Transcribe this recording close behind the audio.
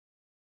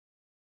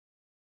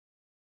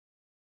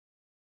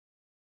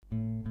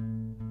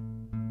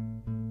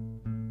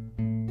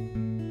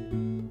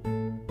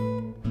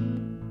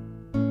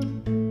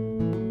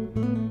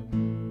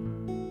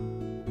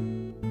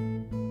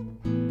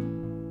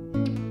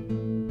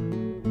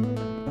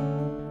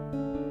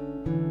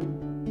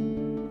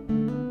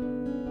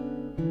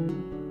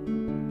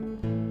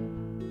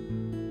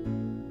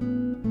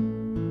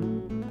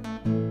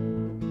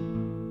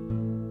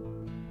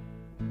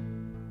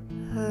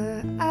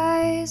Her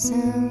eyes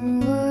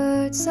and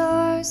words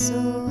are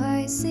so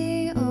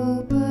icy,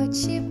 oh, but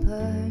she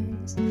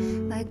burns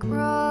like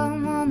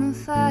rum on the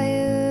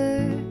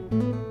fire.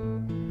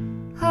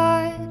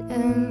 Hot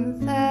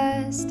and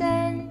fast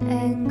and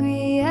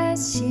angry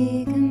as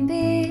she can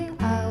be,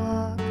 I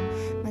walk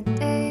my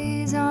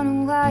days on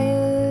a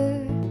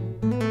wire.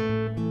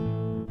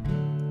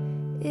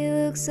 It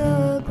looks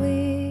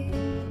ugly,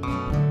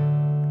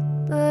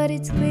 but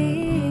it's clear.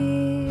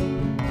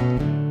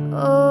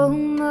 Oh,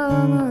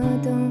 mama,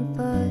 don't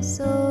fuss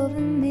over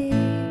me.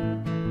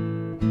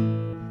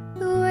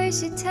 The way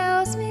she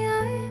tells me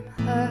I'm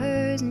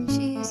hers and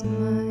she's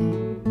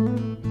mine.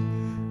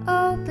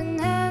 Open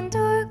hand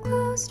or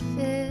closed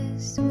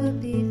fist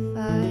would be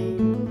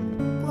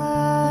fine.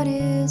 Blood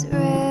is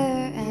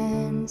rare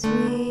and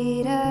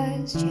sweet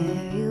as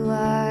cherry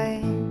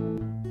wine.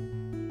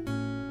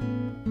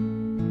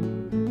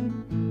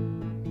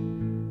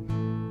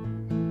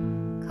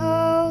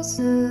 Calls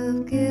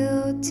of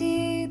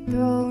guilty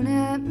thrown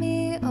at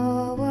me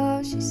all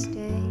while she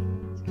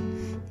stains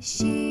the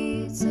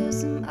sheets of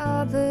some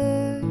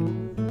other.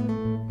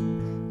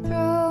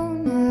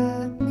 Thrown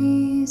at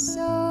me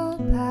so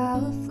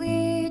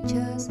powerfully,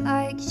 just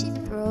like she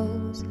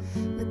throws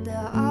with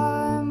the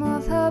arm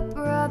of her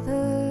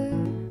brother.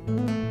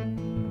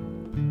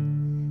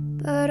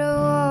 But I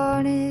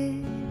want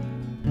it,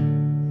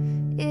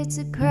 it's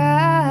a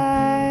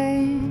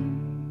crime.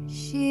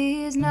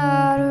 She is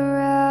not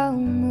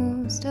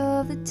around most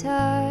of the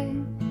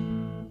time.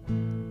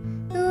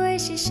 The way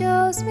she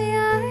shows me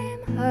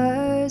I'm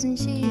hers and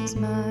she's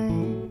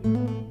mine.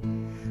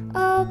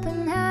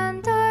 Open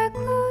hand or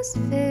closed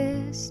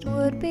fist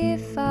would be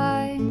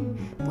fine.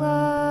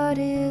 Blood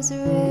is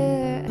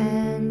rare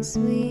and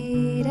sweet